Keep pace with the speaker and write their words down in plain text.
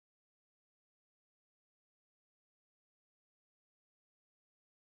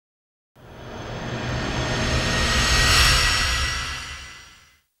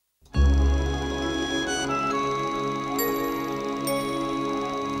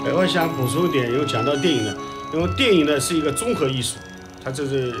我想补充一点，有讲到电影呢，因为电影呢是一个综合艺术，它这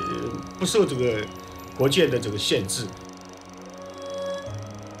是不受这个国界的这个限制。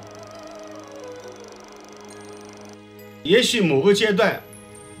也许某个阶段，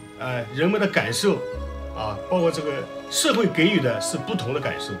人们的感受，包括这个社会给予的是不同的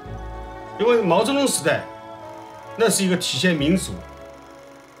感受，因为毛泽东时代，那是一个体现民主，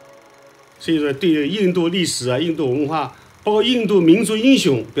所以说对印度历史印度文化。 包括印度民族英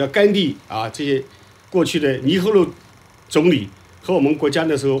雄，比如甘地这些过去的尼赫鲁总理和我们国家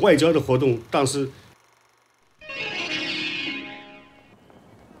那时候外交的活动，当时。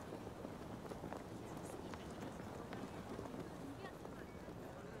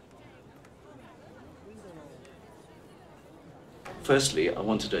Firstly, I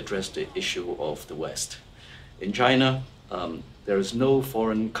wanted to address the issue of the West. In China, there is no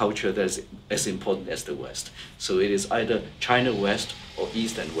foreign culture that is as important as the West. So it is either China West or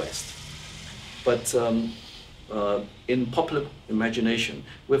East and West. But in popular imagination,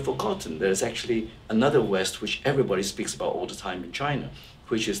 we've forgotten there's actually another West which everybody speaks about all the time in China,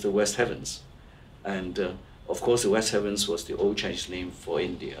 which is the West Heavens. And of course, the West Heavens was the old Chinese name for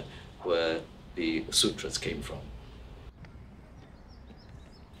India, where the sutras came from.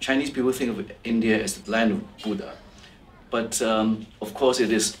 Chinese people think of India as the land of Buddha. But of course,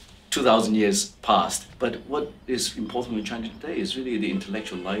 it is 2,000 years past. But what is important in China today is really the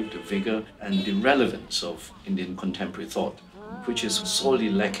intellectual life, the vigor, and the relevance of Indian contemporary thought, which is sorely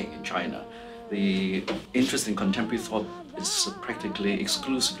lacking in China. The interest in contemporary thought is practically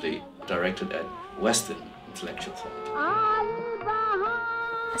exclusively directed at Western intellectual thought.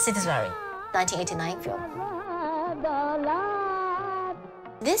 Citizenry, 1989 film.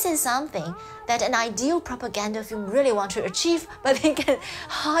 This is something that an ideal propaganda film really wants to achieve, but they can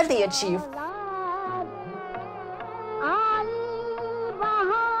hardly achieve.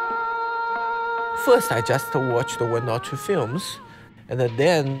 First, I just watched 1 or 2 films, and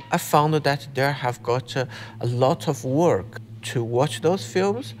then I found that there have got a lot of work to watch those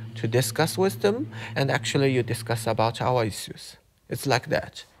films, to discuss with them, and actually you discuss about our issues. It's like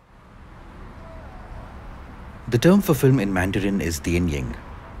that. The term for film in Mandarin is Diàn-yïng.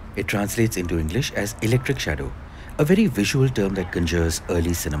 It translates into English as electric shadow, a very visual term that conjures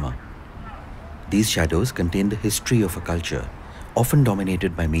early cinema. These shadows contain the history of a culture, often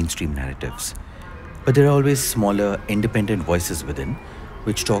dominated by mainstream narratives. But there are always smaller, independent voices within,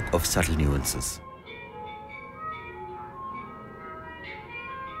 which talk of subtle nuances.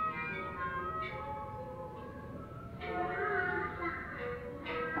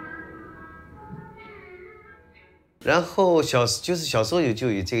然后小时候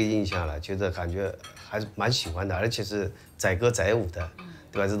就有这个印象了，觉得感觉还是蛮喜欢的，而且是载歌载舞的，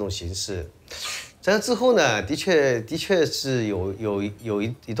对吧？这种形式。在之后呢，的确是有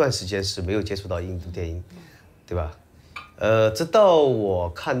一段时间是没有接触到印度电影，对吧？直到我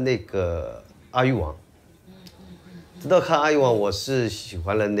看那个《阿育王》，我是喜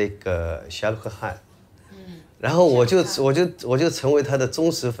欢了那个夏洛克汗，然后我就成为他的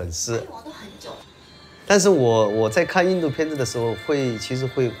忠实粉丝。但是我在看印度片子的时候，其实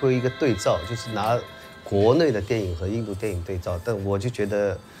会有一个对照，就是拿国内的电影和印度电影对照，但我就觉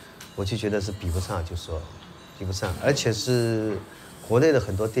得是比不上，就说比不上，而且是国内的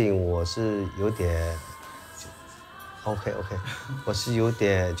很多电影，我是有点 OK， 我是有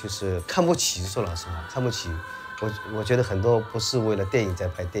点就是看不起，说老实话，看不起。我觉得很多不是为了电影在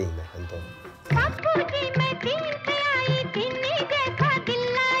拍电影的，很多。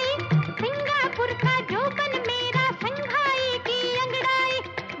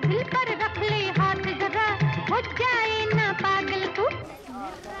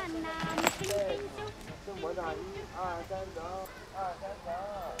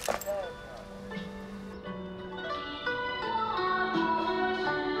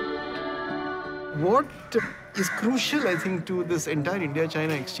What is crucial, I think, to this entire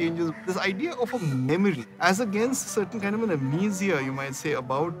India-China exchange is this idea of a memory as against certain kind of an amnesia, you might say,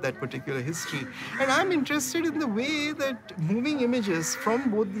 about that particular history. And I'm interested in the way that moving images from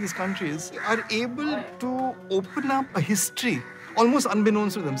both these countries are able to open up a history almost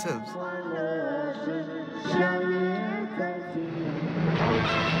unbeknownst to themselves.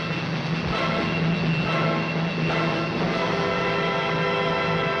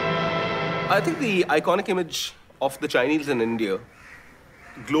 I think the iconic image of the Chinese in India,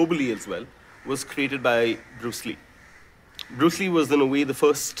 globally as well, was created by Bruce Lee. Bruce Lee was, in a way, the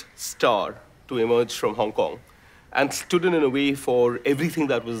first star to emerge from Hong Kong and stood in a way for everything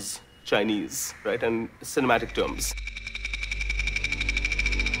that was Chinese, right, and cinematic terms.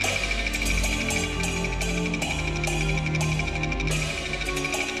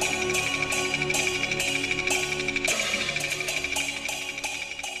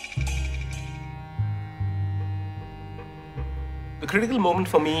 critical moment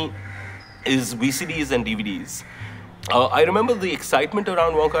for me is VCDs and DVDs. I remember the excitement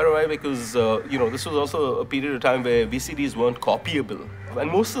around Wong Kar-wai because, this was also a period of time where VCDs weren't copyable. And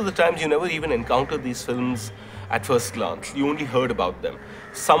most of the times you never even encountered these films at first glance. You only heard about them.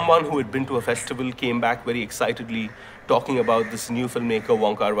 Someone who had been to a festival came back very excitedly talking about this new filmmaker,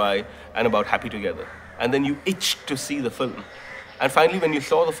 Wong Kar-wai, and about Happy Together. And then you itched to see the film. And finally, when you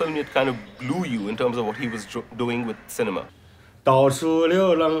saw the film, it kind of blew you in terms of what he was doing with cinema. 到处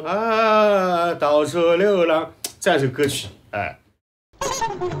流浪啊，到处流浪，这样一首歌曲，哎。